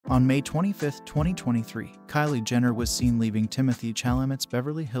On May 25, 2023, Kylie Jenner was seen leaving Timothee Chalamet's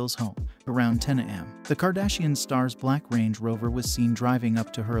Beverly Hills home around 10 a.m. The Kardashian star's black Range Rover was seen driving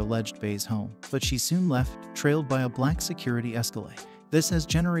up to her alleged beige home, but she soon left, trailed by a black security Escalade. This has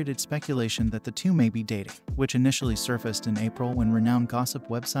generated speculation that the two may be dating, which initially surfaced in April when renowned gossip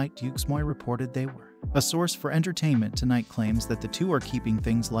website Deuxmoi reported they were. A source for Entertainment Tonight claims that the two are keeping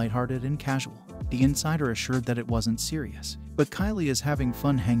things lighthearted and casual. The insider assured that it wasn't serious, but Kylie is having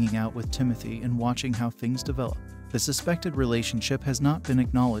fun hanging out with Timothée and watching how things develop. The suspected relationship has not been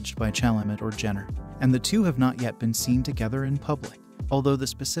acknowledged by Chalamet or Jenner, and the two have not yet been seen together in public, although the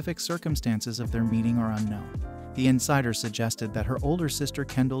specific circumstances of their meeting are unknown. The insider suggested that her older sister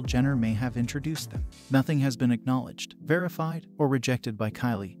Kendall Jenner may have introduced them. Nothing has been acknowledged, verified, or rejected by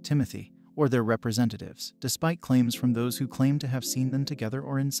Kylie, Timothée, or their representatives, despite claims from those who claim to have seen them together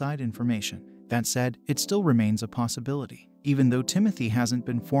or inside information. That said, it still remains a possibility. Even though Timothée hasn't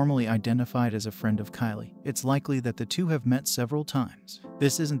been formally identified as a friend of Kylie, it's likely that the two have met several times.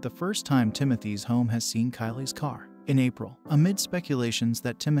 This isn't the first time Timothée's home has seen Kylie's car. In April, amid speculations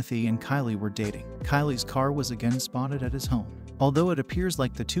that Timothée and Kylie were dating, Kylie's car was again spotted at his home. Although it appears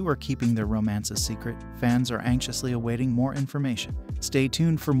like the two are keeping their romance a secret, fans are anxiously awaiting more information. Stay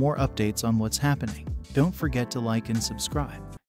tuned for more updates on what's happening. Don't forget to like and subscribe.